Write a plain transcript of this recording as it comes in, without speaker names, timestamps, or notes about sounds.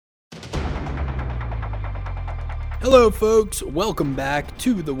Hello, folks. Welcome back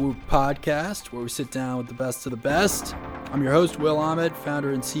to the Whoop Podcast, where we sit down with the best of the best. I'm your host, Will Ahmed,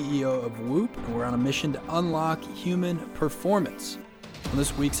 founder and CEO of Whoop, and we're on a mission to unlock human performance. On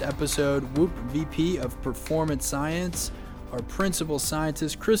this week's episode, Whoop VP of Performance Science, our principal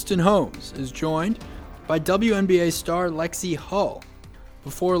scientist, Kristen Holmes, is joined by WNBA star Lexie Hull.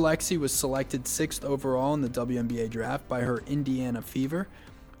 Before Lexie was selected 6th overall in the WNBA draft by her Indiana Fever,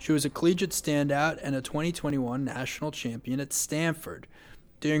 she was a collegiate standout and a 2021 national champion at Stanford.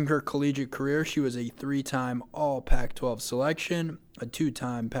 During her collegiate career, she was a 3-time All-Pac-12 selection, a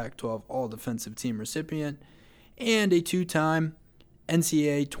 2-time Pac-12 All-Defensive Team recipient, and a 2-time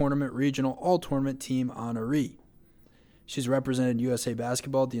NCAA Tournament Regional All-Tournament Team honoree. She's represented USA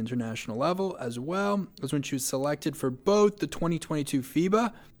Basketball at the international level, as well as when she was selected for both the 2022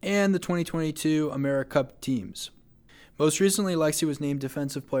 FIBA and the 2022 AmeriCup teams. Most recently, Lexie was named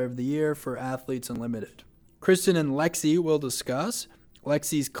Defensive Player of the Year for Athletes Unlimited. Kristen and Lexie will discuss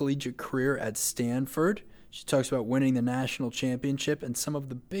Lexie's collegiate career at Stanford. She talks about winning the national championship and some of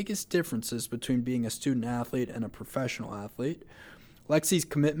the biggest differences between being a student athlete and a professional athlete. Lexie's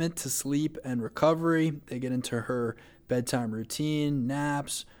commitment to sleep and recovery. They get into her bedtime routine,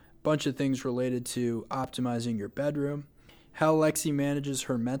 naps, a bunch of things related to optimizing your bedroom. How Lexie manages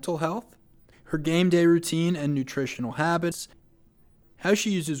her mental health. Her game day routine and nutritional habits, how she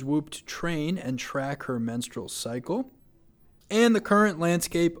uses Whoop to train and track her menstrual cycle, and the current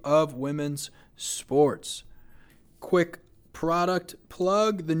landscape of women's sports. Quick product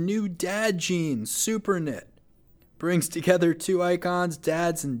plug, the new Dad Jeans Super Knit brings together two icons,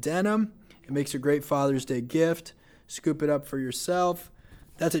 dads and denim. It makes a great Father's Day gift. Scoop it up for yourself.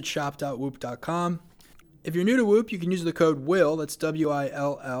 That's at shop.whoop.com. If you're new to Whoop, you can use the code WILL, that's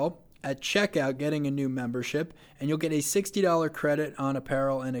WILL, at checkout, getting a new membership, and you'll get a $60 credit on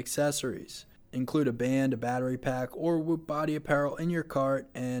apparel and accessories. Include a band, a battery pack, or Whoop body apparel in your cart,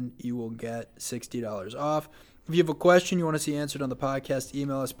 and you will get $60 off. If you have a question you want to see answered on the podcast,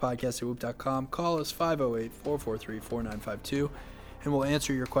 email us podcast@whoop.com, call us 508-443-4952, and we'll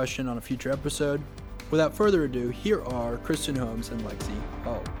answer your question on a future episode. Without further ado, here are Kristen Holmes and Lexie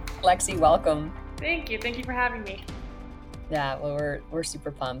Hull. Lexie, welcome. Thank you for having me. Yeah, well, we're super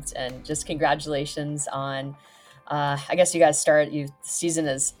pumped, and just congratulations on, I guess you guys the season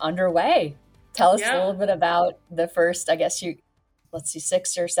is underway. Tell us a little bit about the first,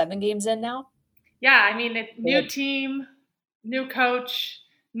 6 or 7 games in now? Yeah, I mean, new team, new coach,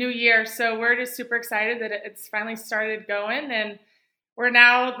 new year. So we're just super excited that it's finally started going, and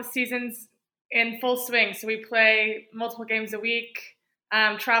the season's in full swing. So we play multiple games a week,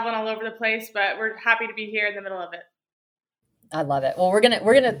 traveling all over the place, but we're happy to be here in the middle of it. I love it. Well, we're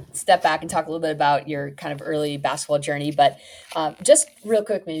gonna step back and talk a little bit about your kind of early basketball journey, but just real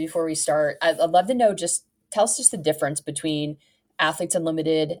quick, maybe before we start, I'd love to know, just tell us just the difference between Athletes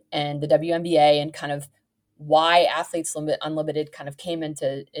Unlimited and the WNBA, and kind of why Athletes Unlimited kind of came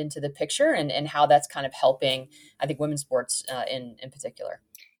into the picture, and how that's kind of helping, I think, women's sports in particular.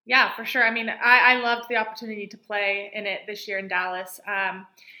 Yeah, for sure. I mean, I loved the opportunity to play in it this year in Dallas.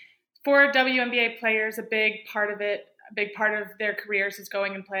 For WNBA players, a big part of their careers is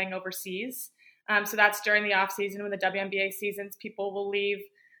going and playing overseas. So that's during the off season, when the WNBA seasons, people will leave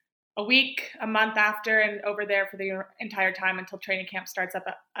a week, a month after, and over there for the entire time until training camp starts up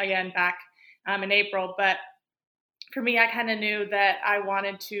again back in April. But for me, I kind of knew that I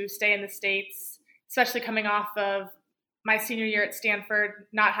wanted to stay in the States, especially coming off of my senior year at Stanford,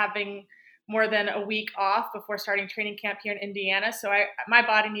 not having more than a week off before starting training camp here in Indiana. So my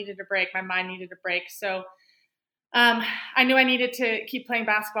body needed a break, my mind needed a break. So I knew I needed to keep playing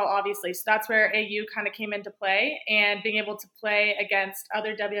basketball, obviously. So that's where AU kind of came into play, and being able to play against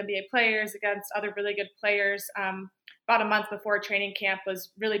other WNBA players, against other really good players about a month before training camp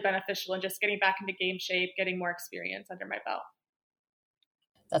was really beneficial, and just getting back into game shape, getting more experience under my belt.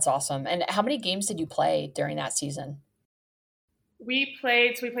 That's awesome. And how many games did you play during that season? We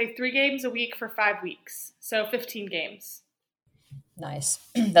played 3 games a week for 5 weeks. So 15 games. Nice.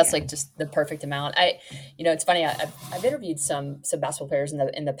 That's like just the perfect amount. It's funny. I've interviewed some basketball players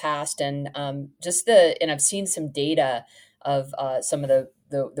in the past, and I've seen some data of some of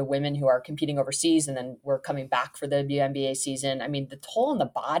the women who are competing overseas, and then we're coming back for the WNBA season. I mean, the toll on the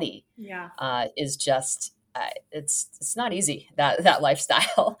body, is just it's not easy, that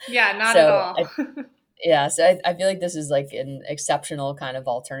lifestyle. Yeah, not at all. So I feel like this is like an exceptional kind of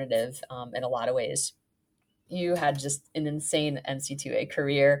alternative in a lot of ways. You had just an insane NC2A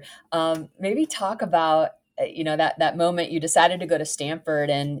career. Maybe talk about that moment you decided to go to Stanford,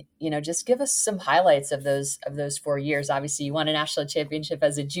 and, just give us some highlights of those 4 years. Obviously you won a national championship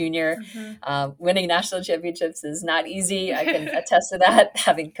as a junior. Winning national championships is not easy. I can attest to that,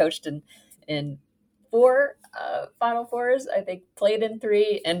 having coached in 4 Final Fours, I think played in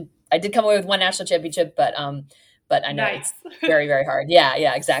 3, and I did come away with 1 national championship, but I know Nice. It's very, very hard. Yeah,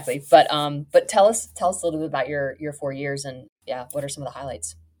 exactly. But tell us a little bit about your 4 years, and what are some of the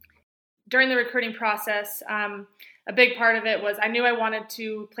highlights? During the recruiting process, a big part of it was I knew I wanted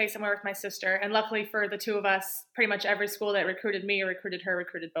to play somewhere with my sister. And luckily for the 2 of us, pretty much every school that recruited me or recruited her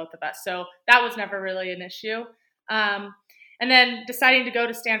recruited both of us. So that was never really an issue. And then deciding to go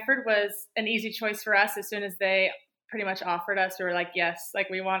to Stanford was an easy choice for us. As soon as they pretty much offered us, we were like, yes, like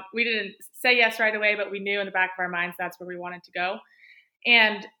we didn't say yes right away, but we knew in the back of our minds that's where we wanted to go.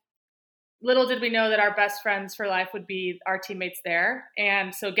 And little did we know that our best friends for life would be our teammates there.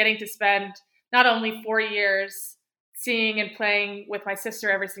 And so getting to spend not only 4 years seeing and playing with my sister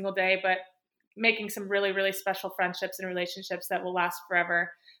every single day, but making some really, really special friendships and relationships that will last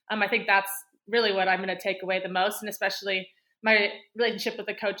forever. I think that's really what I'm going to take away the most. And especially my relationship with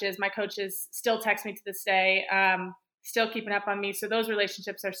the coaches. My coaches still text me to this day, still keeping up on me. So those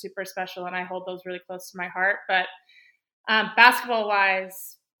relationships are super special, and I hold those really close to my heart. But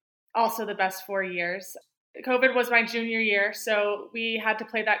basketball-wise, also the best 4 years. COVID was my junior year, so we had to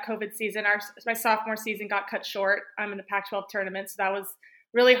play that COVID season. My sophomore season got cut short. I'm in the Pac-12 tournament, so that was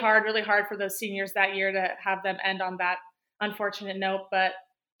really hard for those seniors that year to have them end on that unfortunate note. But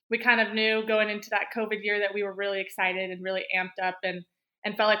we kind of knew going into that COVID year that we were really excited and really amped up and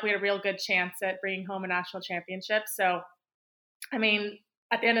felt like we had a real good chance at bringing home a national championship. So, I mean,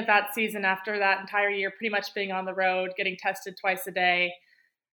 at the end of that season, after that entire year, pretty much being on the road, getting tested twice a day,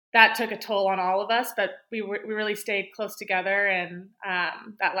 that took a toll on all of us, but we really stayed close together, and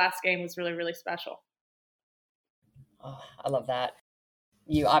that last game was really, really special. Oh, I love that.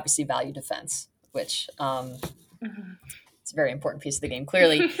 You obviously value defense, which it's a very important piece of the game,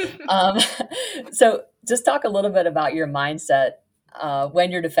 clearly. So just talk a little bit about your mindset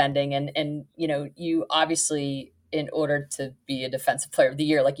when you're defending, and you obviously, in order to be a defensive player of the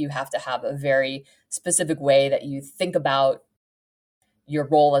year, like, you have to have a very specific way that you think about your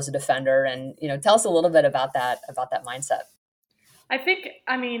role as a defender, and tell us a little bit about that mindset. I think,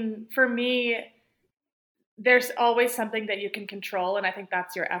 for me, there's always something that you can control, and I think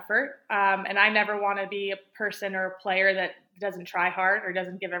that's your effort. And I never want to be a person or a player that doesn't try hard or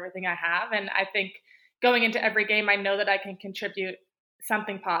doesn't give everything I have. And I think going into every game, I know that I can contribute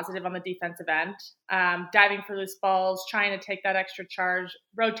something positive on the defensive end, diving for loose balls, trying to take that extra charge,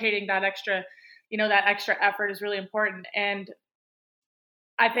 rotating that extra effort is really important. And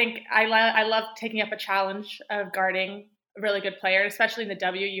I think I love taking up a challenge of guarding a really good player, especially in the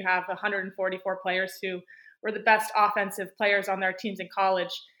W. You have 144 players who were the best offensive players on their teams in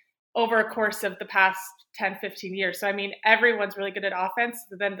college over a course of the past 10, 15 years. So, everyone's really good at offense.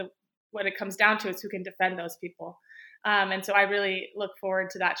 But then what it comes down to is who can defend those people. And so I really look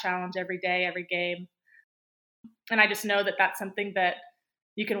forward to that challenge every day, every game. And I just know that that's something that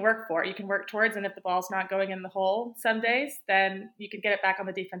you can work for, you can work towards. And if the ball's not going in the hole some days, then you can get it back on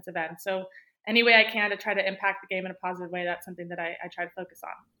the defensive end. So any way I can to try to impact the game in a positive way, that's something that I try to focus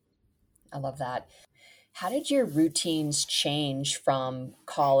on. I love that. How did your routines change from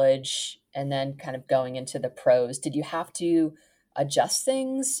college and then kind of going into the pros? Did you have to adjust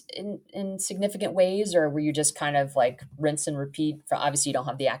things in significant ways, or were you just kind of like rinse and repeat? Obviously, you don't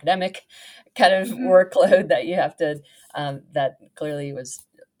have the academic kind of workload that you have to, that clearly was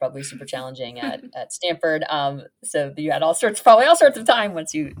probably super challenging at Stanford. So you had probably all sorts of time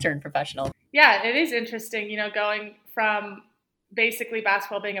once you turned professional. Yeah, it is interesting, going from basically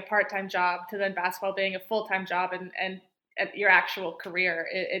basketball being a part-time job to then basketball being a full-time job and your actual career.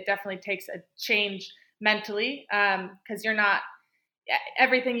 It definitely takes a change mentally, because you're not,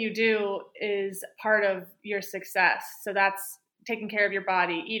 everything you do is part of your success. So that's taking care of your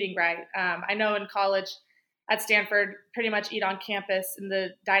body, eating right. I know in college at Stanford, pretty much eat on campus in the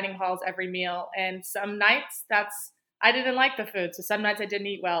dining halls every meal. And some nights I didn't like the food. So some nights I didn't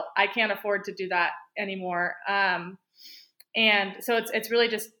eat well. I can't afford to do that anymore. And so it's really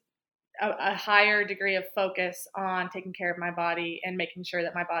just a higher degree of focus on taking care of my body and making sure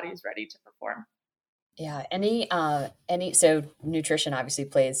that my body is ready to perform. Yeah. So nutrition obviously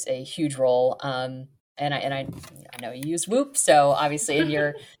plays a huge role. And I know you use Whoop. So obviously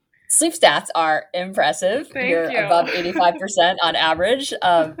your sleep stats are impressive. You're above 85% on average,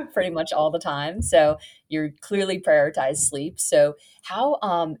 pretty much all the time. So you're clearly prioritize sleep. So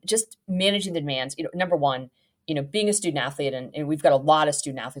how, just managing the demands, number one, being a student athlete, and we've got a lot of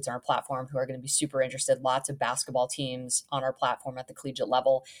student athletes on our platform who are going to be super interested, lots of basketball teams on our platform at the collegiate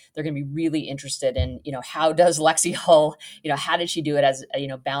level. They're going to be really interested in, how does Lexie Hull, how did she do it as,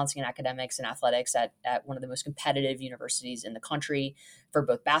 balancing academics and athletics at one of the most competitive universities in the country for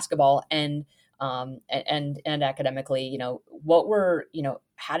both basketball and academically,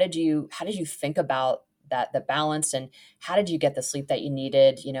 how did you think about the balance, and how did you get the sleep that you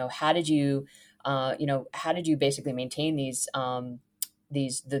needed? How did you basically maintain these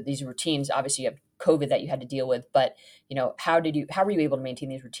routines? Obviously you have COVID that you had to deal with, but how were you able to maintain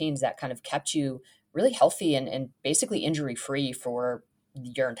these routines that kind of kept you really healthy and basically injury free for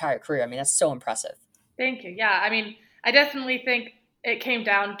your entire career? I mean, that's so impressive. Thank you. Yeah. I mean, I definitely think it came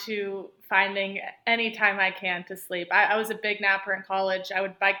down to finding any time I can to sleep. I was a big napper in college. I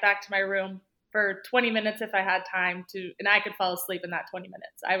would bike back to my room for 20 minutes if I had time to, and I could fall asleep in that 20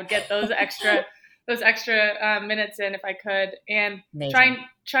 minutes. I would get those extra minutes in if I could, and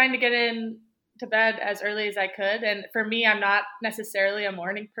trying to get in to bed as early as I could. And for me, I'm not necessarily a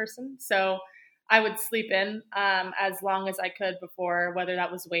morning person, so I would sleep in as long as I could before, whether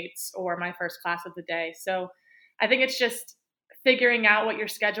that was weights or my first class of the day. So I think it's just figuring out what your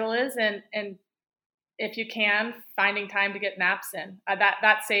schedule is, and if you can, finding time to get naps in.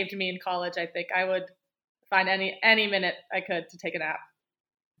 That saved me in college. I think I would find any minute I could to take a nap.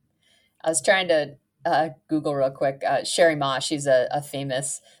 I was trying to Google real quick. Sherry Ma, she's a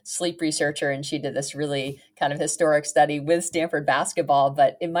famous sleep researcher, and she did this really kind of historic study with Stanford basketball,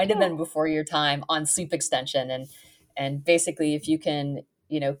 but it might have been before your time, on sleep extension. And basically, if you can,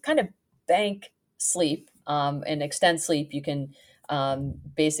 kind of bank sleep and extend sleep, you can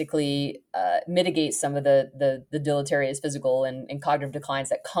basically mitigate some of the deleterious physical and cognitive declines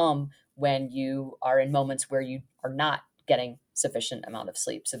that come when you are in moments where you are not getting sufficient amount of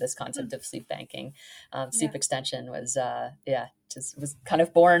sleep. So this concept of sleep banking, sleep extension was was kind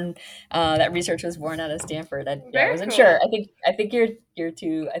of born. That research was born out of Stanford. I wasn't sure. I think you're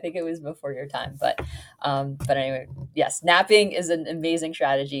too. I think it was before your time, but anyway, yes, napping is an amazing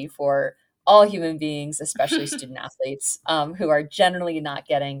strategy for all human beings, especially student athletes, who are generally not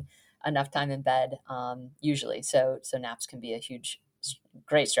getting enough time in bed, usually. So naps can be a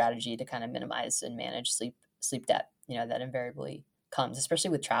great strategy to kind of minimize and manage sleep debt, that invariably comes,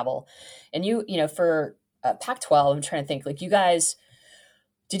 especially with travel. And for Pac-12, I'm trying to think, like, you guys,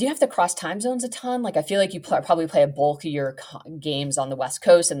 did you have to cross time zones a ton? Like, I feel like you probably play a bulk of your games on the West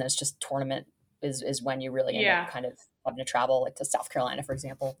Coast, and then it's just tournament is when you really end up kind of having to travel, like to South Carolina, for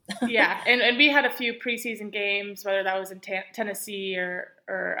example. Yeah. And we had a few preseason games, whether that was in Tennessee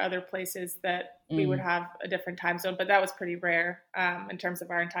or other places, that we would have a different time zone, but that was pretty rare in terms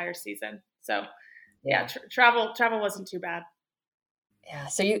of our entire season. So travel wasn't too bad. Yeah.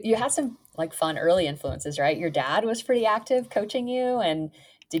 So you had some like fun early influences, right? Your dad was pretty active coaching you, and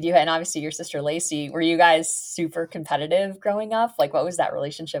and obviously your sister Lacey, were you guys super competitive growing up? Like, what was that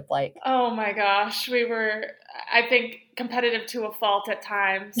relationship like? Oh my gosh. We were, I think, competitive to a fault at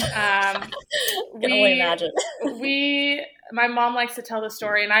times. Can only imagine. My mom likes to tell the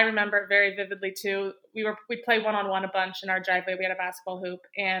story, and I remember it very vividly too. We played one-on-one a bunch in our driveway. We had a basketball hoop,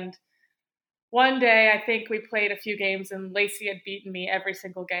 and one day, I think we played a few games, and Lacey had beaten me every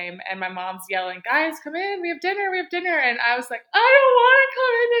single game. And my mom's yelling, "Guys, come in! We have dinner!" And I was like, "I don't want to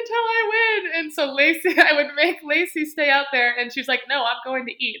come in until I win." And so I would make Lacey stay out there, and she's like, "No, I'm going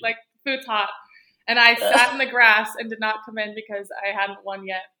to eat. Like, food's hot." And I sat in the grass and did not come in because I hadn't won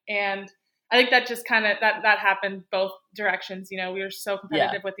yet. And I think that just kind of that happened both directions. We were so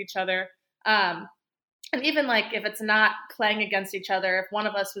competitive with each other. And even like if it's not playing against each other, if one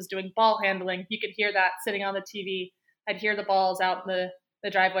of us was doing ball handling, you could hear that sitting on the TV. I'd hear the balls out in the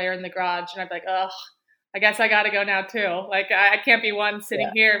driveway or in the garage, and I'd be like, "Oh, I guess I got to go now too. Like I can't be one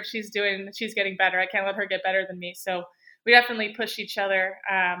sitting here. If she's getting better, I can't let her get better than me." So we definitely pushed each other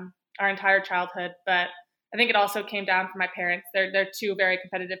our entire childhood. But I think it also came down from my parents. They're two very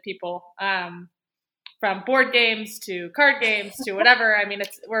competitive people. From board games to card games to whatever. I mean,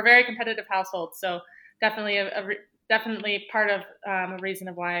 we're a very competitive household. So definitely part of a reason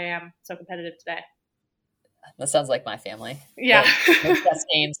of why I am so competitive today. That sounds like my family. Yeah. Most best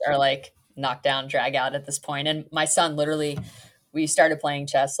games are like knockdown, drag out at this point. And my son, literally, we started playing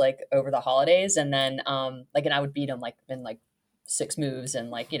chess like over the holidays, and then and I would beat him like in like 6 moves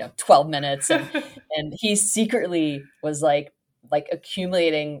and 12 minutes. And he secretly was like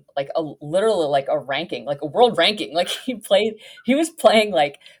accumulating like literally like a ranking, like a world ranking. Like he was playing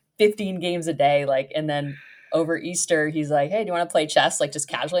like 15 games a day, and then over Easter, he's like, "Hey, do you want to play chess?" Like just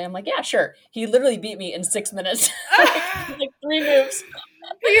casually. I'm like, "Yeah, sure." He literally beat me in 6 minutes, like 3 moves.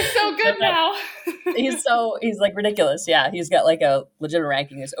 He's so so good now. He's like ridiculous. Yeah. He's got like a legitimate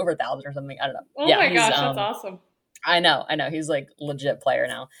ranking. He's over 1,000 or something. I don't know. Oh yeah, my gosh, that's awesome. I know. He's like legit player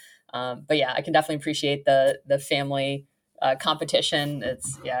now. But yeah, I can definitely appreciate the family competition. It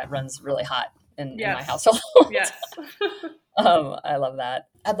runs really hot in my household. Yes. I love that.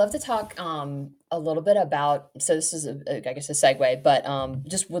 I'd love to talk a little bit about, so this is I guess a segue, but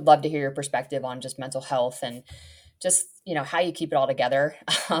just would love to hear your perspective on just mental health and just, how you keep it all together.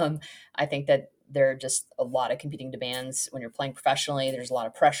 I think that there are just a lot of competing demands when you're playing professionally. There's a lot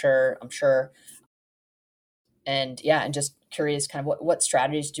of pressure, I'm sure. And just curious kind of what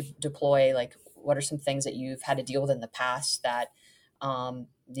strategies to deploy, like what are some things that you've had to deal with in the past that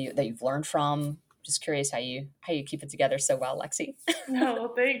that you've learned from? Just curious how you keep it together so well, Lexie. No,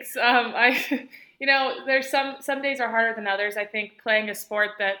 well, thanks. There's some days are harder than others. I think playing a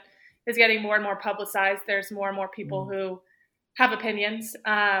sport that is getting more and more publicized, there's more and more people who have opinions.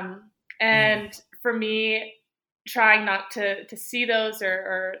 And for me, trying not to see those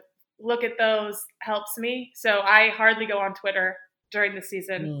or look at those helps me. So I hardly go on Twitter during the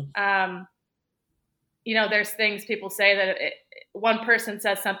season. There's things people say that one person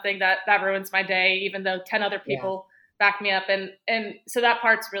says something that ruins my day, even though 10 other people back me up. And so that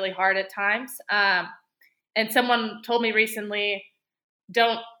part's really hard at times. And someone told me recently,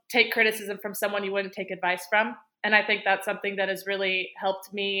 don't take criticism from someone you wouldn't take advice from. And I think that's something that has really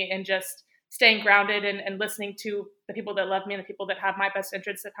helped me in just staying grounded and listening to the people that love me and the people that have my best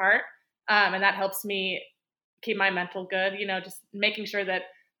interests at heart. And that helps me keep my mental good, just making sure that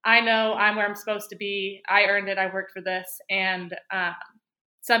I know I'm where I'm supposed to be. I earned it. I worked for this. And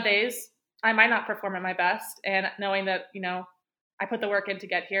some days I might not perform at my best. And knowing that, I put the work in to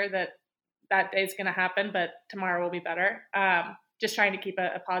get here, that day's going to happen, but tomorrow will be better. Just trying to keep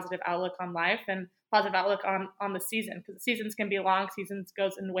a positive outlook on life and positive outlook on the season, because the seasons can be long. Seasons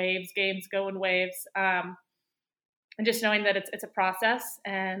goes in waves, games go in waves. And just knowing that it's a process,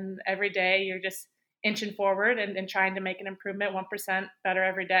 and every day you're just inching forward and trying to make an improvement 1% better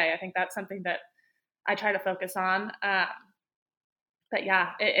every day. I think that's something that I try to focus on. But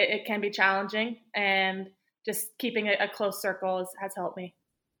yeah, it can be challenging, and just keeping a close circle has helped me.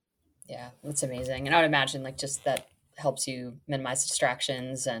 Yeah, that's amazing. And I would imagine like just that helps you minimize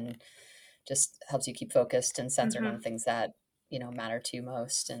distractions and just helps you keep focused and centered on things that, matter to you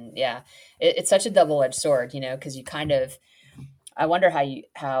most. And it's such a double-edged sword, because you kind of, I wonder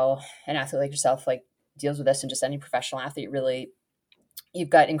how an athlete like yourself like deals with this, and just any professional athlete really, you've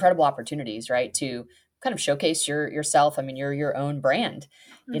got incredible opportunities, right, to kind of showcase yourself. I mean, you're your own brand.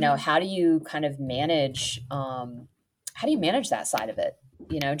 How do you kind of manage that side of it?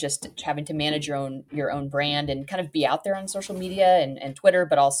 Just having to manage your own brand and kind of be out there on social media and Twitter,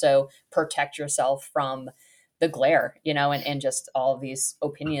 but also protect yourself from the glare, and just all of these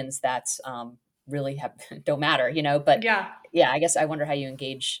opinions that really don't matter, but I guess I wonder how you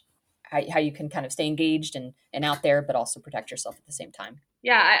engage, how you can kind of stay engaged and out there, but also protect yourself at the same time.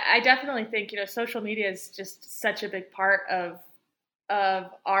 Yeah, I definitely think, social media is just such a big part of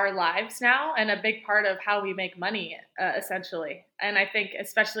our lives now, and a big part of how we make money, essentially. And I think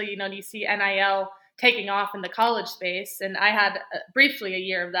especially, you see NIL taking off in the college space, and I had briefly a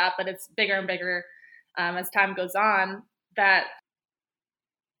year of that, but it's bigger and bigger as time goes on, that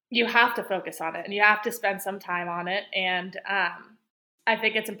you have to focus on it and you have to spend some time on it. And I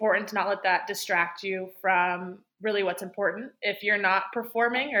think it's important to not let that distract you from really what's important. If you're not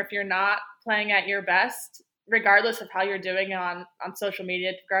performing, or if you're not playing at your best, regardless of how you're doing on social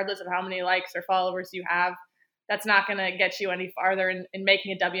media, regardless of how many likes or followers you have, that's not going to get you any farther in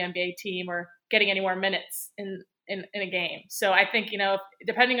making a WNBA team or getting any more minutes in a game. So I think,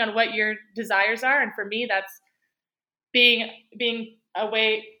 depending on what your desires are, and for me, that's being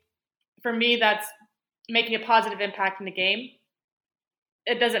away. For me, that's making a positive impact in the game.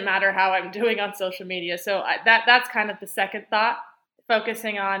 It doesn't matter how I'm doing on social media. So that's kind of the second thought.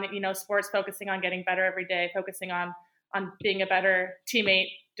 Focusing on, sports, focusing on getting better every day, focusing on being a better teammate,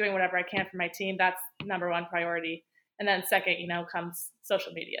 doing whatever I can for my team. That's number one priority. And then second, comes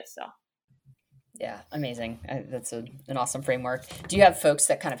social media. So. Yeah, amazing. That's an awesome framework. Do you have folks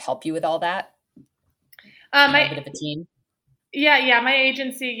that kind of help you with all that? A bit of a team? Yeah. My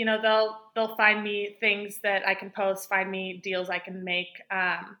agency, they'll find me things that I can post, find me deals I can make.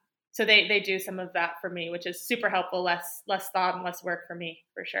 So they do some of that for me, which is super helpful, less thought and less work for me,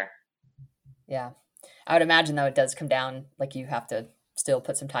 for sure. Yeah. I would imagine though it does come down, like you have to still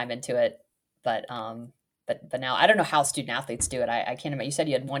put some time into it, but now I don't know how student athletes do it. I can't imagine. You said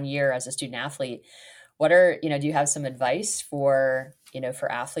you had 1 year as a student athlete. What are, do you have some advice for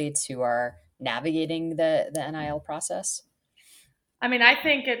athletes who are navigating the NIL process? I mean, I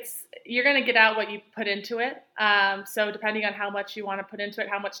think you're going to get out what you put into it. So depending on how much you want to put into it,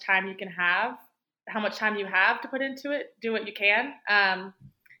 how much time you can have, how much time you have to put into it, do what you can.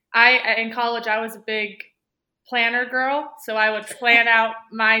 In college, I was a big planner girl. So I would plan out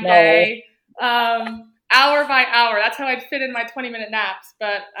my day, hour by hour. That's how I'd fit in my 20-minute naps.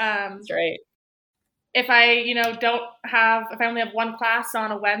 But, That's right. If I, if I only have one class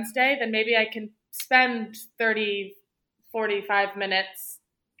on a Wednesday, then maybe I can spend 30, 45 minutes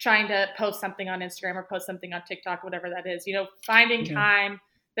trying to post something on Instagram or post something on TikTok, whatever that is, finding time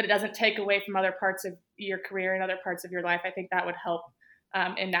that it doesn't take away from other parts of your career and other parts of your life. I think that would help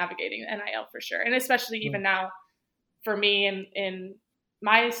in navigating NIL for sure. And especially even now for me in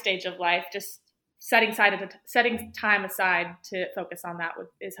my stage of life, just setting time aside to focus on that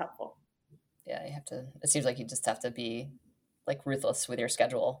is helpful. Yeah, it seems like you just have to be like ruthless with your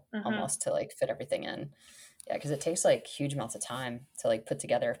schedule almost to like fit everything in. Yeah, because it takes like huge amounts of time to like put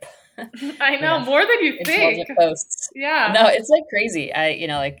together. I know, more than you think. Posts. Yeah. No, it's like crazy. I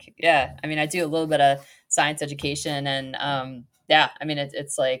mean, I do a little bit of science education and I mean,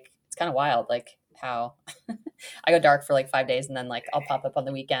 it's kind of wild, like how I go dark for like 5 days and then like I'll pop up on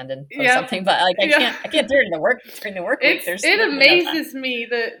the weekend and post something, but like I can't do it in the work week. It amazes me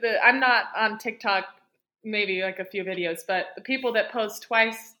that I'm not on TikTok, maybe like a few videos, but the people that post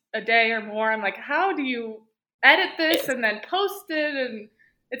twice a day or more, I'm like, how do you edit this and then post it? And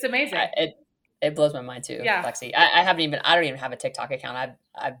it's amazing. It blows my mind too, Lexie. I don't even have a TikTok account.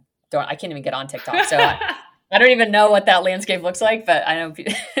 I can't even get on TikTok, so I don't even know what that landscape looks like. But I know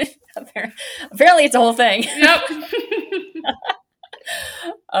apparently it's a whole thing. Yep.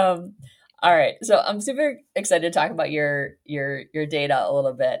 All right, so I'm super excited to talk about your data a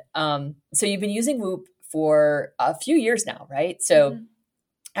little bit. So you've been using Whoop for a few years now, right? So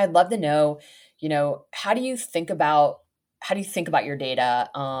I'd love to know, how do you think about your data,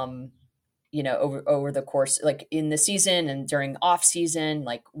 over the course, like in the season and during off season,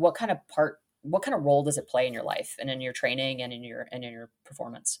 like what kind of role does it play in your life and in your training and in your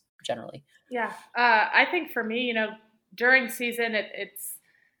performance generally? Yeah. I think for me, during season, it's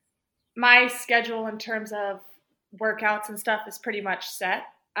my schedule in terms of workouts and stuff is pretty much set.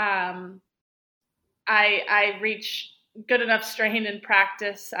 I reach good enough strain in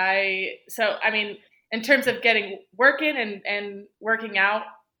practice. In terms of getting work in and working out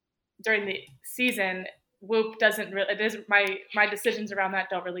during the season, Whoop doesn't really, my decisions around that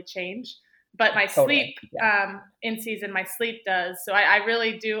don't really change, but my sleep, in season, my sleep does. So I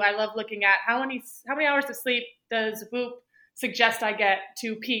really do. I love looking at how many hours of sleep does Whoop suggest I get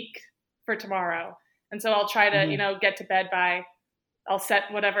to peak for tomorrow. And so I'll try to, get to bed I'll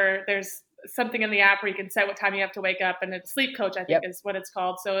set whatever, there's something in the app where you can set what time you have to wake up, and it's Sleep Coach, I think is what it's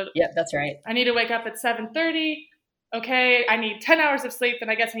called. So that's right. I need to wake up at 7:30. Okay, I need 10 hours of sleep, then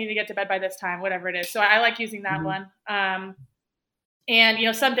I guess I need to get to bed by this time, whatever it is. So I like using that one.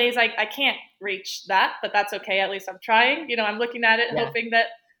 And some days I can't reach that, but that's okay. At least I'm trying. I'm looking at it, hoping that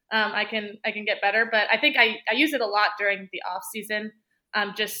I can get better. But I think I use it a lot during the off season.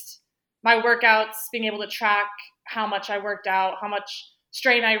 Just my workouts, being able to track how much I worked out, how much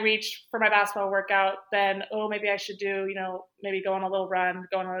strain I reached for my basketball workout. Then maybe I should do maybe go on a little run,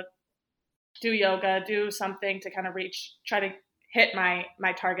 do yoga, do something to kind of try to hit my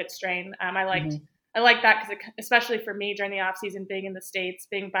target strain. I like that because especially for me during the off season, being in the States,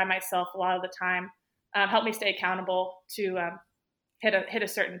 being by myself a lot of the time, helped me stay accountable to hit a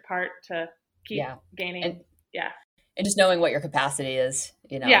certain part to keep gaining. And just knowing what your capacity is,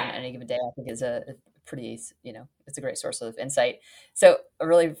 on any given day, I think is a pretty, it's a great source of insight. So a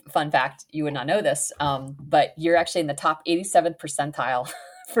really fun fact, you would not know this, but you're actually in the top 87th percentile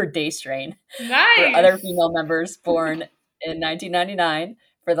for day strain for other female members born in 1999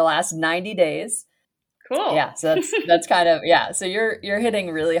 for the last 90 days. Cool. Yeah. So that's kind of, so you're hitting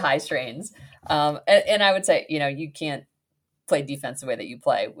really high strains. And I would say, you can't play defense the way that you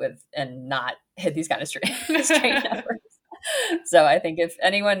play with and not hit these kind of strain numbers. So I think if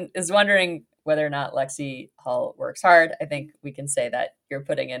anyone is wondering whether or not Lexie Hull works hard, I think we can say that you're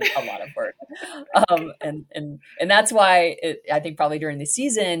putting in a lot of work. And that's why I think probably during the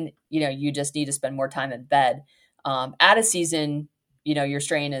season, you just need to spend more time in bed. At a season, your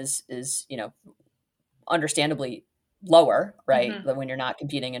strain is understandably lower, right? When you're not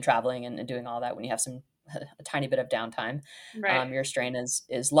competing and traveling and doing all that, when you have a tiny bit of downtime, your strain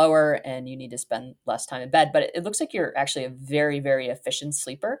is lower and you need to spend less time in bed. But it looks like you're actually a very, very efficient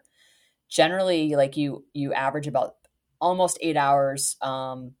sleeper. Generally, like you average about almost 8 hours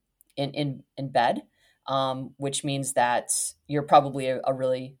in bed, which means that you're probably a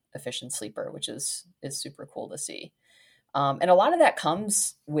really efficient sleeper, which is super cool to see. And a lot of that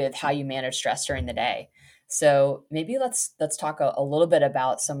comes with how you manage stress during the day. So maybe let's talk a little bit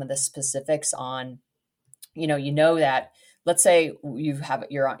about some of the specifics on, that, let's say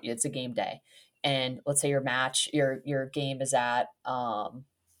it's a game day, and let's say your game is at,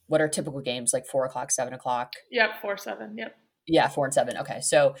 what are typical games, like 4 o'clock, 7 o'clock? Yep. 4-7. Yep. Yeah, 4 and 7. Okay.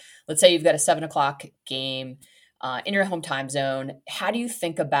 So let's say you've got a 7 o'clock game in your home time zone. How do you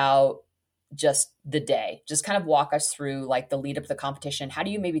think about just the day? Just kind of walk us through like the lead up to the competition. How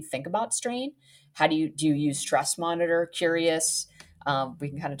do you maybe think about strain? How do you use stress monitor? Curious. We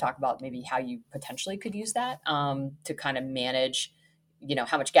can kind of talk about maybe how you potentially could use that to kind of manage,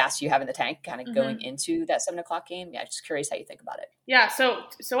 how much gas you have in the tank kind of going into that 7 o'clock game. Yeah. Just curious how you think about it. Yeah.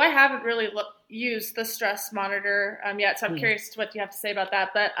 So I haven't really used the stress monitor yet. So I'm curious what you have to say about that.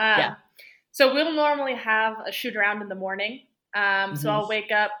 But so we'll normally have a shoot around in the morning. So I'll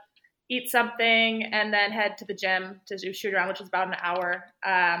wake up, eat something, and then head to the gym to do shoot around, which is about an hour.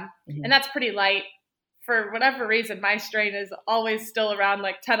 And that's pretty light. For whatever reason, my strain is always still around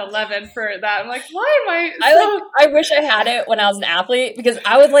like 10, 11 for that. I'm like, why am I wish I had it when I was an athlete, because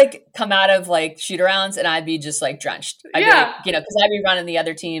I would like come out of like shoot arounds and I'd be just like drenched. I'd be like, because I'd be running the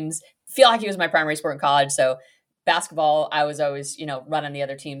other teams. Feel like it was my primary sport in college. So basketball, I was always, running the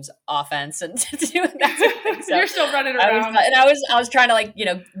other team's offense and doing that sort of thing. So you're still running around. I was trying to like,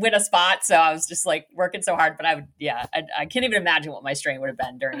 win a spot. So I was just like working so hard, but I can't even imagine what my strain would have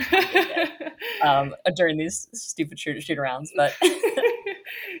been during these stupid shoot arounds. But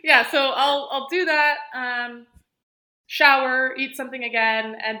yeah, so I'll do that, shower, eat something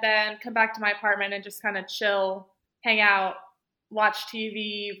again, and then come back to my apartment and just kind of chill, hang out, watch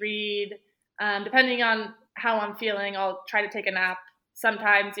TV, read, depending on how I'm feeling. I'll try to take a nap.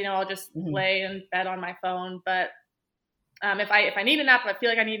 Sometimes, I'll just lay in bed on my phone. But if I need a nap, if I feel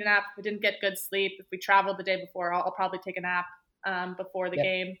like I need a nap, if I didn't get good sleep, if we traveled the day before, I'll probably take a nap before the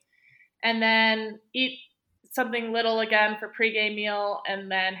game. And then eat something little again for pregame meal,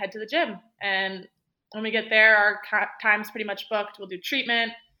 and then head to the gym. And when we get there, our time's pretty much booked. We'll do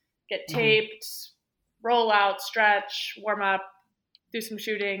treatment, get taped, roll out, stretch, warm up, do some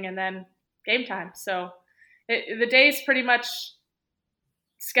shooting, and then game time. So the day's pretty much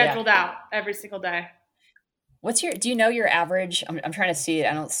scheduled out every single day. Do you know your average? I'm trying to see it.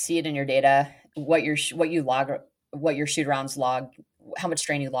 I don't see it in your data. What your shoot arounds log, how much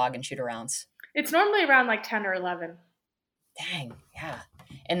strain you log in shoot arounds? It's normally around like 10 or 11. Dang. Yeah.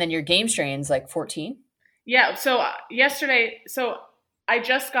 And then your game strain's like 14? Yeah. So yesterday, I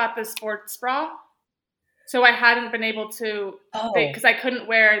just got the sports bra. So I hadn't been able to, because I couldn't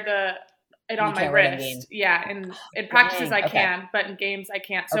wear it on my wrist. Yeah. And in practices I can, but in games I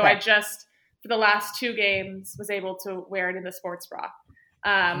can't. So I just, for the last 2 games, was able to wear it in the sports bra.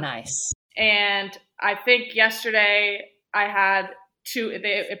 Nice. And I think yesterday I had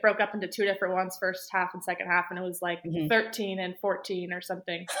it broke up into 2 different ones, first half and second half. And it was like 13 and 14 or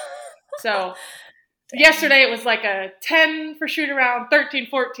something. So yesterday it was like a 10 for shoot around, 13,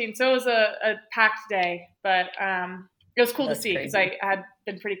 14. So it was a packed day, but it was cool to see, because I had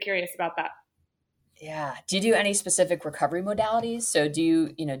been pretty curious about that. Yeah. Do you do any specific recovery modalities? So do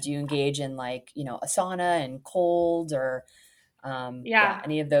you engage in like, a sauna and cold, or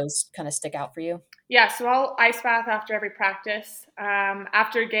any of those kind of stick out for you? Yeah. So I'll ice bath after every practice.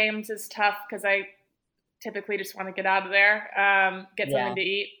 After games is tough because I typically just want to get out of there, get something to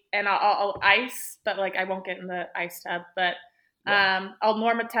eat, and I'll ice, but like I won't get in the ice tub, but I'll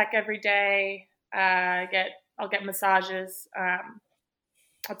Normatec every day. I'll get massages.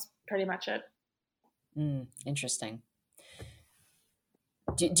 That's pretty much it. Interesting.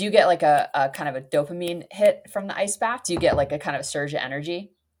 Do you get like a kind of a dopamine hit from the ice bath? Do you get like a kind of a surge of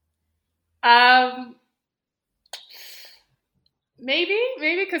energy? Maybe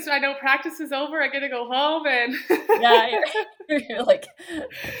because I know practice is over, I get to go home and you're like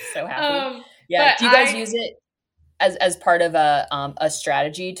so happy. Do you guys use it as part of a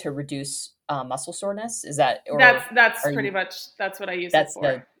strategy to reduce muscle soreness? Is that, or that's pretty much that's what I use it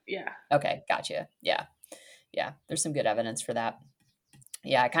for? Okay, gotcha. Yeah. There's some good evidence for that.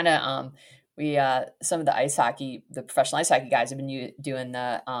 Yeah, kind of. We some of the professional ice hockey guys have been doing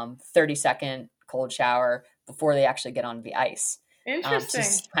the 30-second cold shower before they actually get onto the ice. Interesting.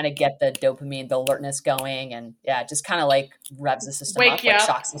 Just kind of get the dopamine, the alertness going, and just kind of like revs the system up, like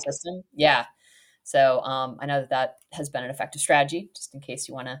shocks the system. Yeah. So I know that has been an effective strategy, just in case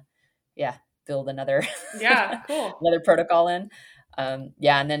you want to, build another, cool, another protocol in. And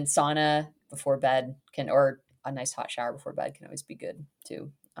then sauna before bed or a nice hot shower before bed can always be good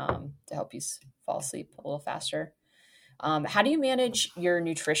too, to help you fall asleep a little faster. How do you manage your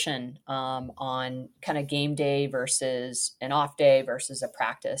nutrition on kind of game day versus an off day versus a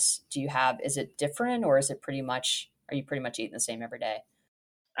practice? Is it different, or are you pretty much eating the same every day?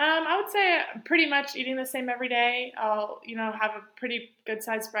 I would say pretty much eating the same every day. I'll, have a pretty good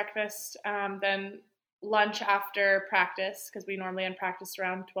sized breakfast, then lunch after practice, because we normally end practice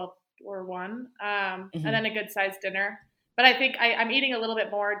around 12 or 1, and Hmm. then a good sized dinner. But I think I'm eating a little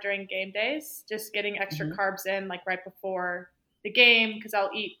bit more during game days, just getting extra Hmm. carbs in like right before the game, because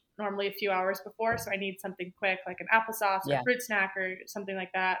I'll eat normally a few hours before. So I need something quick, like an applesauce or Yeah. fruit snack or something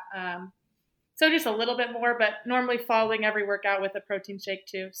like that. So just a little bit more, but normally following every workout with a protein shake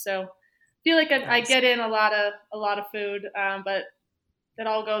too. So I feel like I Nice. get in a lot of food, but it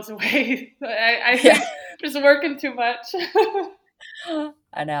all goes away. I Yeah. think just working too much.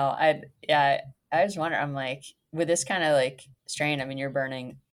 I know. I just wonder, I'm like, with this kind of like strain, I mean, you're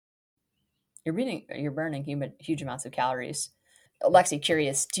burning huge amounts of calories. Lexie,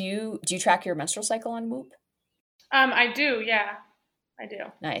 curious, do you track your menstrual cycle on Whoop? I do, yeah, I do.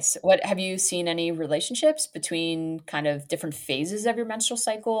 Nice. What have you seen any relationships between kind of different phases of your menstrual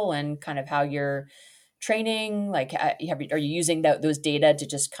cycle and kind of how you're training? Like, are you using those data to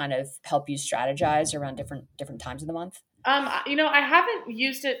just kind of help you strategize around different times of the month? I haven't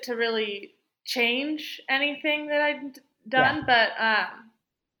used it to really change anything that I've Yeah. done, but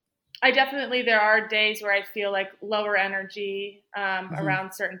there are days where I feel like lower energy Hmm.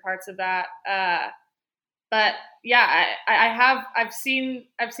 around certain parts of that. But yeah, I've seen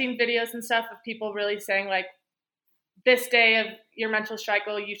videos and stuff of people really saying like, this day of your menstrual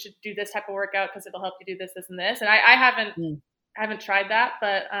cycle, you should do this type of workout because it'll help you do this, this, and this. And I haven't tried that,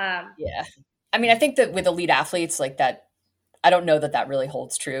 but Yeah. I mean, I think that with elite athletes like that, I don't know that really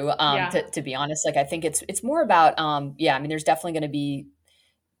holds true. yeah, To be honest, like I think it's more about, yeah, I mean, there's definitely going to be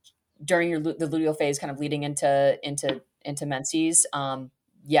during the luteal phase, kind of leading into menses.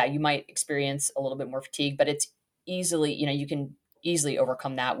 Yeah, you might experience a little bit more fatigue, but it's easily, you can easily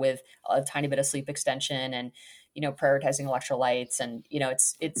overcome that with a tiny bit of sleep extension and, prioritizing electrolytes. And,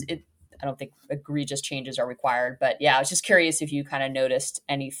 I don't think egregious changes are required, but yeah, I was just curious if you kind of noticed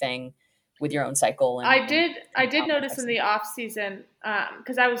anything with your own cycle and, I did. kind I of did how it notice affects in them. the off season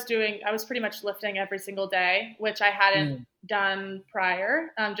because I was pretty much lifting every single day, which I hadn't Mm, done prior,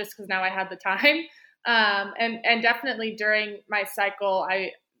 just because now I had the time. And definitely during my cycle,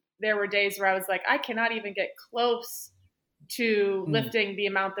 there were days where I was like, I cannot even get close to mm, lifting the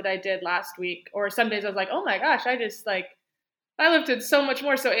amount that I did last week. Or some days I was like, oh my gosh, I lifted so much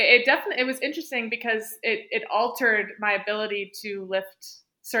more. So it definitely, it was interesting because it altered my ability to lift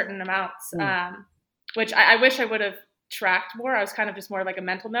certain amounts, mm. which I wish I would have tracked more. I was kind of just more like a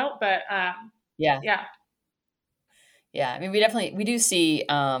mental note, but Yeah. yeah, Yeah. I mean, we do see,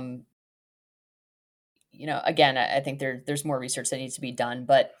 again, I think there's more research that needs to be done,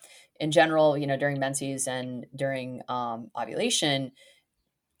 but in general, during menses and during ovulation,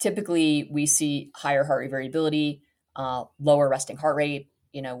 typically we see higher heart rate variability, lower resting heart rate,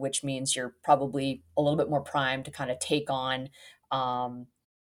 which means you're probably a little bit more primed to kind of take on um,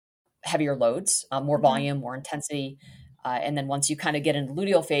 heavier loads, more hmm volume, more intensity. And then once you kind of get into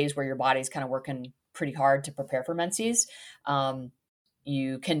luteal phase where your body's kind of working pretty hard to prepare for menses, um,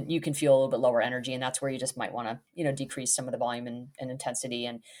 you can feel a little bit lower energy, and that's where you just might want to decrease some of the volume and intensity.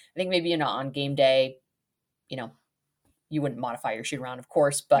 And I think maybe on game day, you know you wouldn't modify your shoot around, of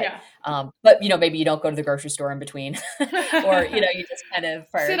course, but yeah. maybe you don't go to the grocery store in between, or you just kind of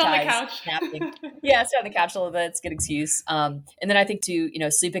Sit on the prioritize couch. napping. Yeah, sit on the couch a little bit. It's a good excuse. And then I think too,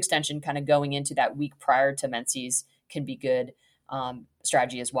 sleep extension kind of going into that week prior to menses can be good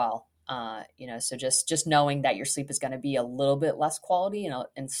strategy as well. So just knowing that your sleep is going to be a little bit less quality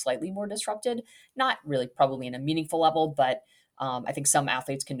and slightly more disrupted, not really probably in a meaningful level, but I think some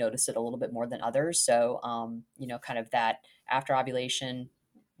athletes can notice it a little bit more than others. So, kind of that after ovulation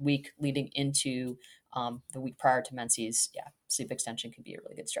week leading into the week prior to menses, yeah, sleep extension can be a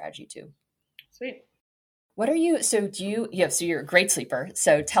really good strategy too. Sweet. What are you, so do you, yeah, so you're a great sleeper.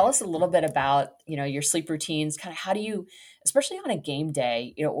 So tell us a little bit about, your sleep routines, kind of how do you, especially on a game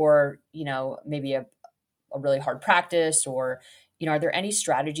day, or, maybe a really hard practice, or are there any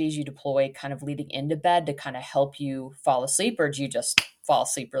strategies you deploy kind of leading into bed to kind of help you fall asleep, or do you just fall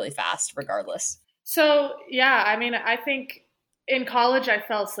asleep really fast regardless? So yeah, I mean, I think in college I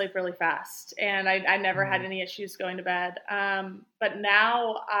fell asleep really fast, and I never had Mm, any issues going to bed. But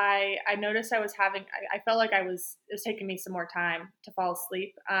now I noticed I felt like it was taking me some more time to fall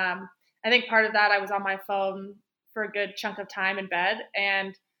asleep. I think part of that I was on my phone for a good chunk of time in bed,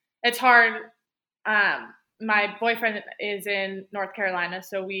 and it's hard. My boyfriend is in North Carolina,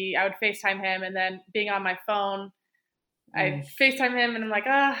 so I would FaceTime him, and then being on my phone I FaceTime him and I'm like,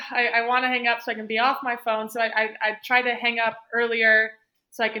 I want to hang up so I can be off my phone. So I try to hang up earlier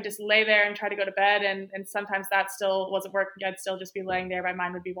so I could just lay there and try to go to bed. And sometimes that still wasn't working. I'd still just be laying there. My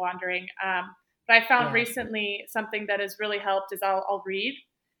mind would be wandering. But I found recently something that has really helped is I'll read,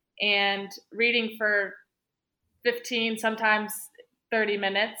 and reading for 15, sometimes 30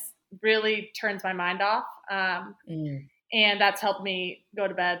 minutes really turns my mind off. And that's helped me go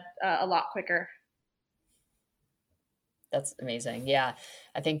to bed a lot quicker. That's amazing. Yeah.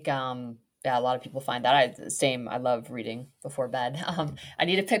 I think, a lot of people find that. I love reading before bed. I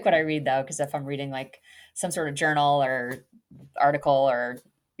need to pick what I read though, because if I'm reading like some sort of journal or article or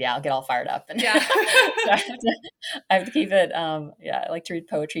I'll get all fired up. And so I have to keep it. I like to read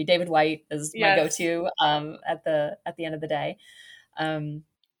poetry. David White is my go-to at the end of the day. And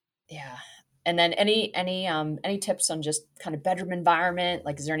then any tips on just kind of bedroom environment?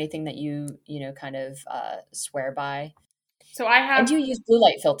 Like, is there anything that you kind of swear by? So I have. And do you use blue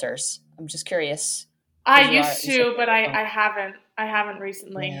light filters? I'm just curious. I used to, but I haven't. I haven't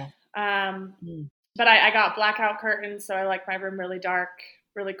recently. Yeah. But I got blackout curtains, so I like my room really dark,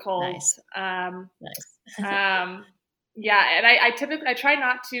 really cold. Nice. Nice. And I typically try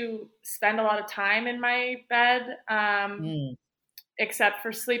not to spend a lot of time in my bed, except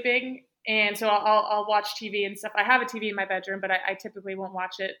for sleeping. And so I'll watch TV and stuff. I have a TV in my bedroom, but I typically won't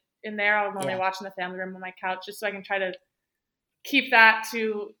watch it in there. I'll only watch in the family room on my couch, just so I can try to keep that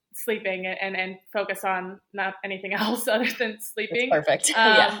to sleeping and focus on not anything else other than sleeping. That's perfect.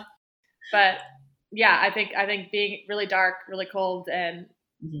 But I think being really dark, really cold, and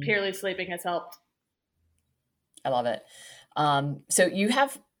purely sleeping has helped. I love it. So you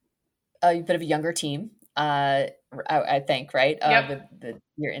have a bit of a younger team, I think, right? Yep.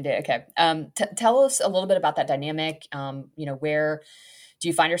 You're in okay. Tell us a little bit about that dynamic. Where do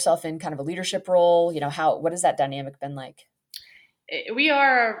you find yourself in kind of a leadership role? What has that dynamic been like? We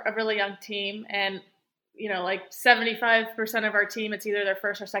are a really young team, and like 75% of our team, it's either their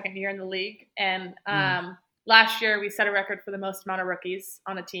first or second year in the league. And last year we set a record for the most amount of rookies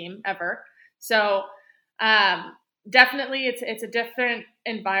on a team ever. So definitely it's a different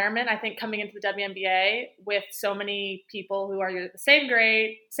environment. I think coming into the WNBA with so many people who are the same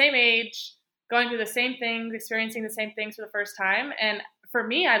grade, same age, going through the same things, experiencing the same things for the first time. And for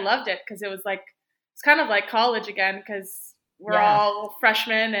me, I loved it because it's kind of like college again, because we're all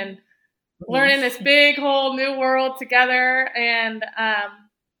freshmen and learning this big whole new world together. And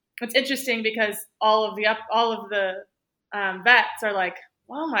it's interesting because all of the vets are like,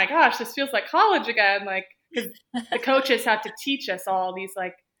 oh my gosh, this feels like college again. Like, because the coaches have to teach us all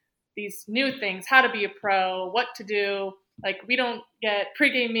these new things, how to be a pro, what to do. Like, we don't get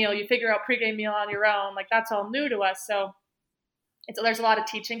pregame meal. You figure out pregame meal on your own. Like, that's all new to us. So there's a lot of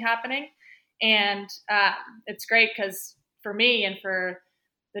teaching happening, and it's great because for me and for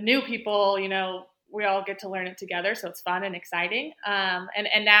the new people, we all get to learn it together. So it's fun and exciting.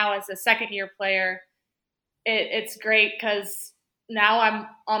 And now as a second year player, it's great because now I'm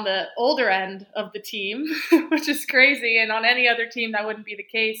on the older end of the team, which is crazy. And on any other team, that wouldn't be the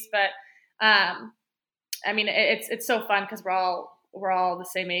case. But it's so fun because we're all the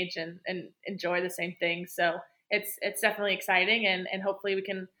same age and enjoy the same things. So it's definitely exciting, and hopefully we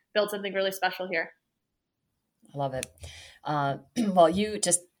can build something really special here. I love it. Well, you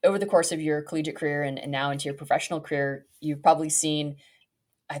just over the course of your collegiate career and now into your professional career, you've probably seen,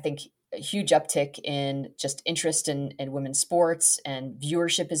 I think, a huge uptick in just interest in women's sports, and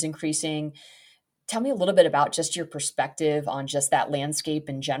viewership is increasing. Tell me a little bit about just your perspective on just that landscape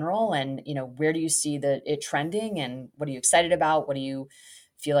in general, and where do you see it trending, and what are you excited about? What do you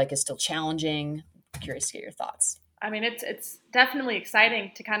feel like is still challenging? I'm curious to get your thoughts. I mean, it's definitely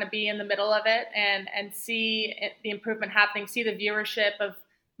exciting to kind of be in the middle of it and see the improvement happening, see the viewership of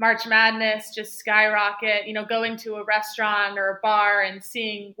March Madness just skyrocket, going to a restaurant or a bar and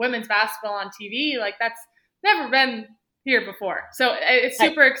seeing women's basketball on TV. Like, that's never been here before. So it's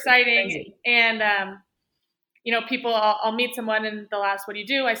super exciting. Crazy. And, people, I'll meet someone and they'll ask, what do you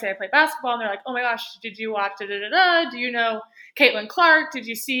do? I say, I play basketball. And they're like, oh my gosh, did you watch da-da-da-da? Do you know Caitlin Clark? Did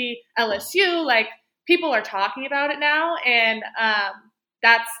you see LSU? Like, people are talking about it now, and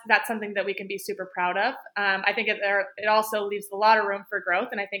that's something that we can be super proud of. I think it also leaves a lot of room for growth,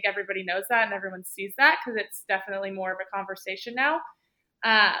 and I think everybody knows that and everyone sees that because it's definitely more of a conversation now.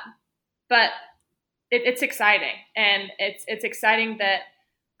 But it's exciting, and it's exciting that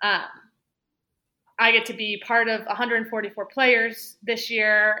I get to be part of 144 players this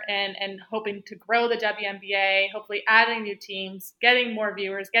year, and hoping to grow the WNBA, hopefully adding new teams, getting more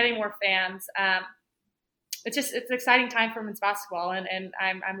viewers, getting more fans. It's an exciting time for women's basketball, and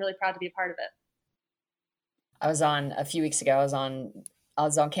I'm really proud to be a part of it. I was on a few weeks ago. I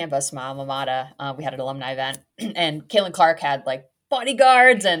was on campus, my alma mater. We had an alumni event, and Caitlin Clark had like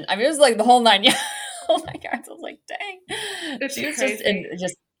bodyguards, and I mean, it was like the whole nine. Yeah, oh my God, I was like, dang, It's she was crazy.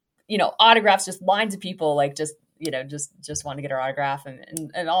 just autographs, just lines of people, like just want to get her autograph,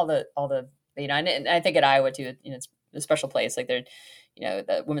 and all the and I think at Iowa too, it's a special place. Like they're,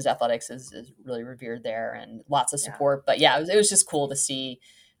 the women's athletics is really revered there, and lots of support. Yeah. But yeah, it was just cool to see.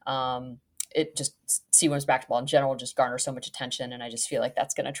 It just see women's basketball in general just garner so much attention, and I just feel like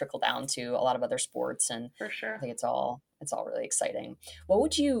that's going to trickle down to a lot of other sports, and For sure. I think it's all really exciting. What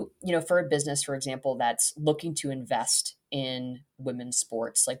would you for a business, for example, that's looking to invest in women's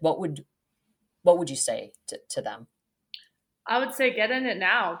sports, like what would you say to them? I would say get in it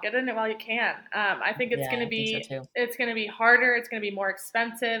now. Get in it while you can. I think it's going to be it's going to be harder. It's going to be more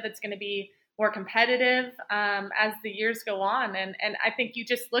expensive. It's going to be more competitive as the years go on. And I think you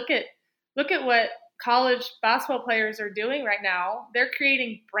just look at what college basketball players are doing right now. They're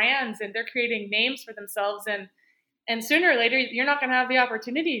creating brands and they're creating names for themselves. And sooner or later, you're not going to have the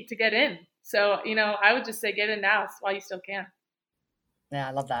opportunity to get in. So, I would just say get in now while you still can. Yeah,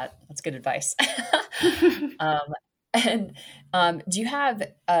 I love that. That's good advice. And do you have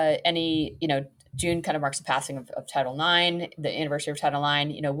any, June kind of marks the passing of Title IX, the anniversary of Title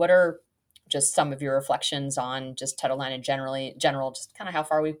IX. What are just some of your reflections on just Title IX in general, just kind of how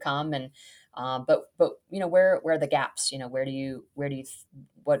far we've come, and but where are the gaps? What do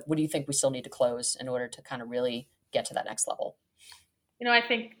you think we still need to close in order to kind of really get to that next level? I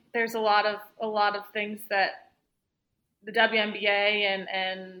think there's a lot of things that the WNBA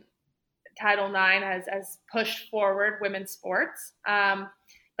and Title IX has pushed forward women's sports,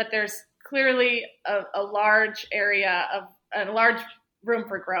 but there's clearly a large area of a large room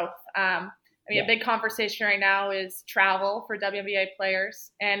for growth. A big conversation right now is travel for WNBA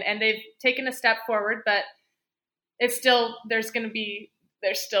players, and they've taken a step forward, but it's still there's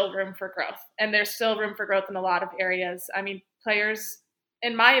still room for growth, and there's still room for growth in a lot of areas. I mean, players,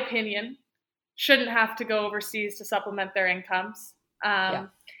 in my opinion, shouldn't have to go overseas to supplement their incomes.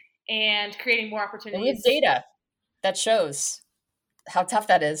 And creating more opportunities. And we have data that shows how tough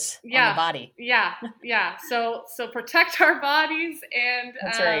that is on the body. Yeah. So protect our bodies and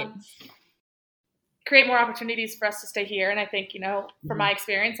that's right. Create more opportunities for us to stay here. And I think, from my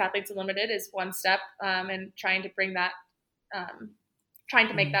experience, Athletes Unlimited is one step in trying to bring that, trying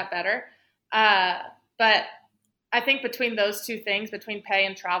to make that better. But I think between those two things, between pay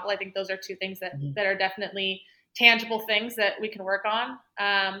and travel, I think those are two things that are definitely tangible things that we can work on.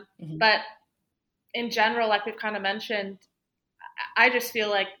 But in general, like we've kind of mentioned, I just feel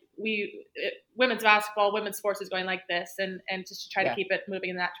like women's basketball, women's sports is going like this, and just to try to keep it moving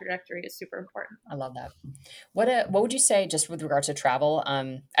in that trajectory is super important. I love that. What would you say just with regards to travel?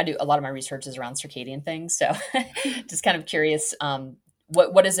 I do a lot of my research is around circadian things. So just kind of curious,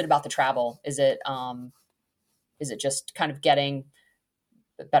 what is it about the travel? Is it just kind of getting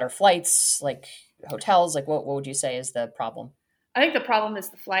better flights, like hotels? Like what would you say is the problem? I think the problem is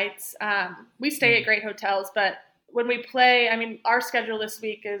the flights. We stay at great hotels, but when we play, our schedule this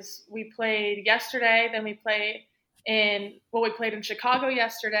week is we played yesterday, then we played in Chicago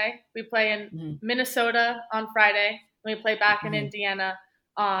yesterday. We play in Minnesota on Friday, and we play back in Indiana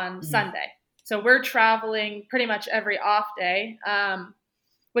on Sunday. So we're traveling pretty much every off day,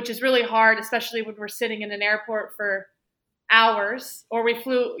 which is really hard, especially when we're sitting in an airport for hours, or we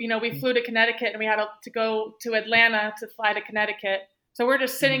flew to Connecticut and we had to go to Atlanta to fly to Connecticut. So we're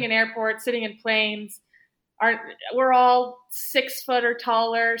just sitting in airports, sitting in planes. We're all 6 foot or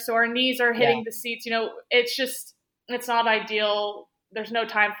taller, so our knees are hitting the seats. It's not ideal. There's no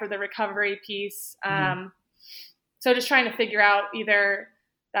time for the recovery piece. So just trying to figure out either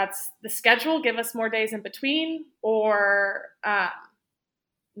that's the schedule, give us more days in between, or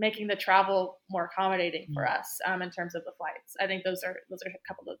making the travel more accommodating for us in terms of the flights. I think those are a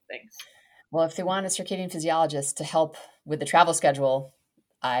couple of things. Well, if they want a circadian physiologist to help with the travel schedule,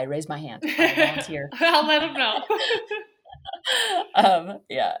 I raise my hand. I volunteer. I'll let them know.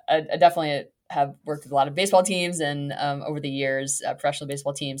 I definitely have worked with a lot of baseball teams and over the years, professional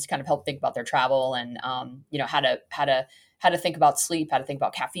baseball teams to kind of help think about their travel and how to think about sleep, how to think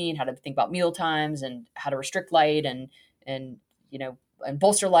about caffeine, how to think about meal times, and how to restrict light and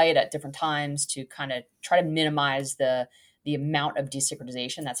bolster light at different times to kind of try to minimize the amount of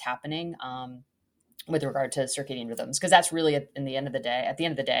desynchronization that's happening with regard to circadian rhythms, because that's really at the end of the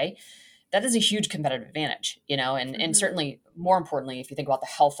day, that is a huge competitive advantage, and certainly more importantly, if you think about the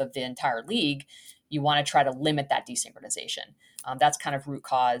health of the entire league, you want to try to limit that desynchronization. That's kind of root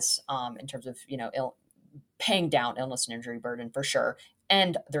cause in terms of, paying down illness and injury burden for sure.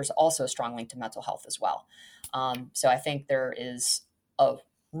 And there's also a strong link to mental health as well. So I think there is a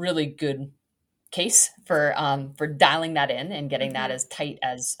really good case for dialing that in and getting that as tight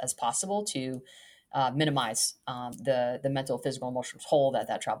as possible to minimize the mental, physical, emotional toll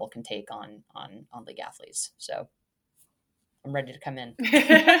that travel can take on league athletes. So I'm ready to come in.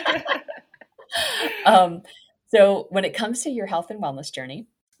 So when it comes to your health and wellness journey,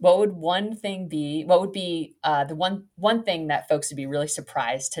 what would be the one thing that folks would be really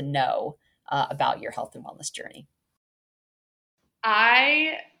surprised to know about your health and wellness journey?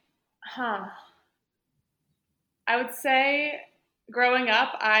 I would say growing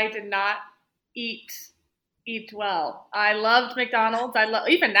up, I did not eat well. I loved McDonald's.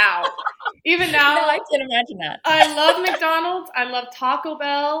 Even now. No, I can't imagine that. I love McDonald's. I love Taco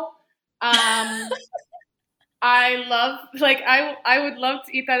Bell. I would love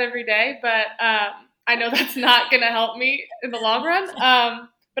to eat that every day, but I know that's not going to help me in the long run.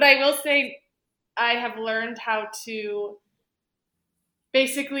 But I will say I have learned how to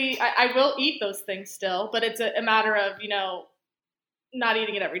basically, I will eat those things still, but it's a matter of, not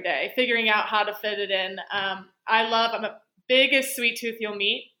eating it every day, figuring out how to fit it in. I'm a biggest sweet tooth you'll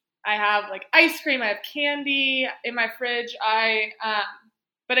meet. I have like ice cream, I have candy in my fridge.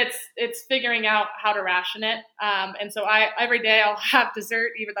 But it's figuring out how to ration it. And so every day I'll have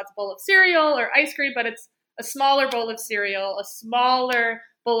dessert, either that's a bowl of cereal or ice cream, but it's a smaller bowl of cereal, a smaller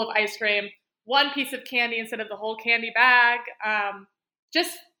bowl of ice cream, one piece of candy instead of the whole candy bag.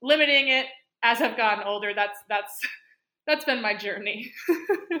 Just limiting it as I've gotten older. That's been my journey.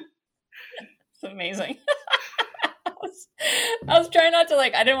 It's amazing. I was trying not to I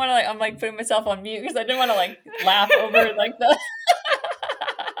didn't want to I'm putting myself on mute because I didn't want to laugh over the.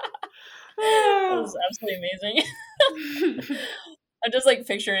 That was absolutely amazing. I'm just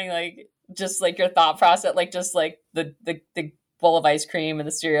picturing your thought process, the bowl of ice cream and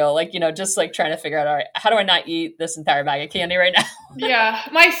the cereal, just trying to figure out, all right, how do I not eat this entire bag of candy right now? Yeah.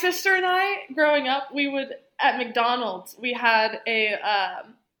 My sister and I, growing up, at McDonald's, we had a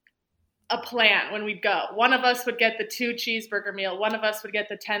plan when we'd go. One of us would get the 2 cheeseburger meal. One of us would get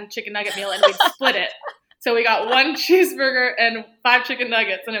the 10 chicken nugget meal, and we'd split it. So we got 1 cheeseburger and 5 chicken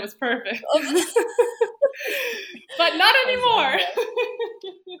nuggets, and it was perfect. But not anymore.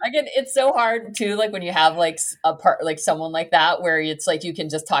 Again, it's so hard too, when you have a part someone like that, where it's you can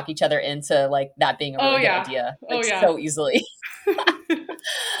just talk each other into that being a really good idea, so easily.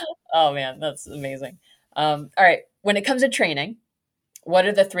 Oh man, that's amazing. All right, when it comes to training, what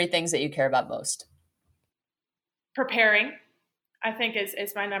are the 3 things that you care about most? Preparing, I think,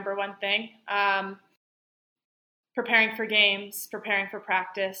 is my number one thing. Preparing for games, preparing for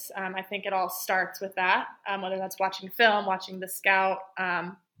practice. I think it all starts with that, whether that's watching film, watching the scout,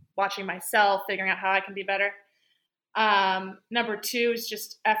 watching myself, figuring out how I can be better. Number 2 is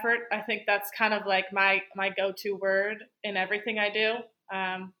just effort. I think that's kind of my go-to word in everything I do.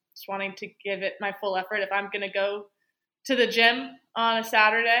 Just wanting to give it my full effort. If I'm going to go to the gym on a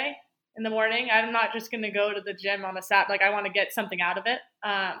Saturday in the morning, I'm not just going to go to the gym on a Saturday. I want to get something out of it.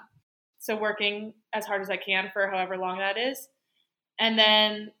 So working as hard as I can for however long that is. And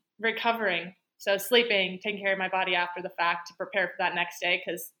then recovering. So sleeping, taking care of my body after the fact to prepare for that next day.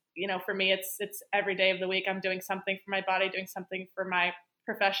 Because, for me, it's every day of the week I'm doing something for my body, doing something for my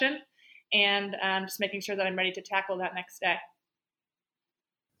profession, and just making sure that I'm ready to tackle that next day.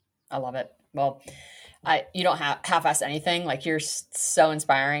 I love it. Well, you don't half-ass anything. You're so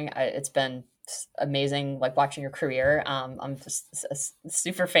inspiring. It's been amazing watching your career. I'm just a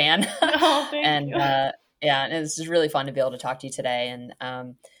super fan. Oh, thank you. And and it's just really fun to be able to talk to you today. And I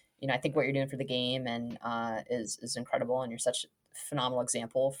think what you're doing for the game and is incredible, and you're such a phenomenal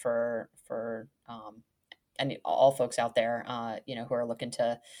example for and all folks out there who are looking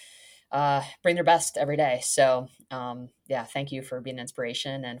to bring their best every day. So thank you for being an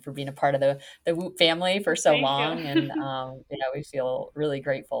inspiration and for being a part of the Whoop family for so long. And we feel really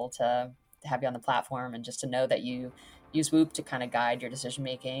grateful to have you on the platform, and just to know that you use Whoop to kind of guide your decision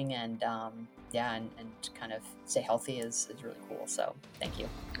making, and and to kind of stay healthy is really cool. So thank you.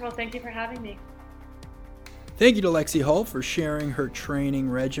 Well, thank you for having me. Thank you to Lexie Hull for sharing her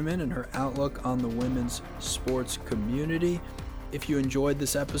training regimen and her outlook on the women's sports community. If you enjoyed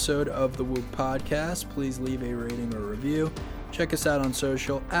this episode of the Whoop podcast, please leave a rating or review. Check us out on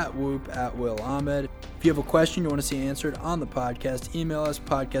social at Whoop, at Will Ahmed. If you have a question you want to see answered on the podcast, email us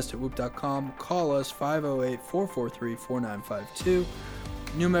podcast@whoop.com. Call us 508-443-4952.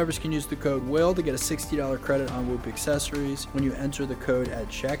 New members can use the code WILL to get a $60 credit on Whoop accessories when you enter the code at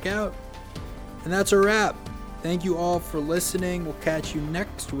checkout. And that's a wrap. Thank you all for listening. We'll catch you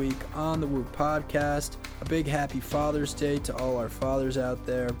next week on the Whoop podcast. A big happy Father's Day to all our fathers out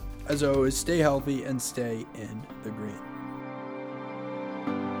there. As always, stay healthy and stay in the green.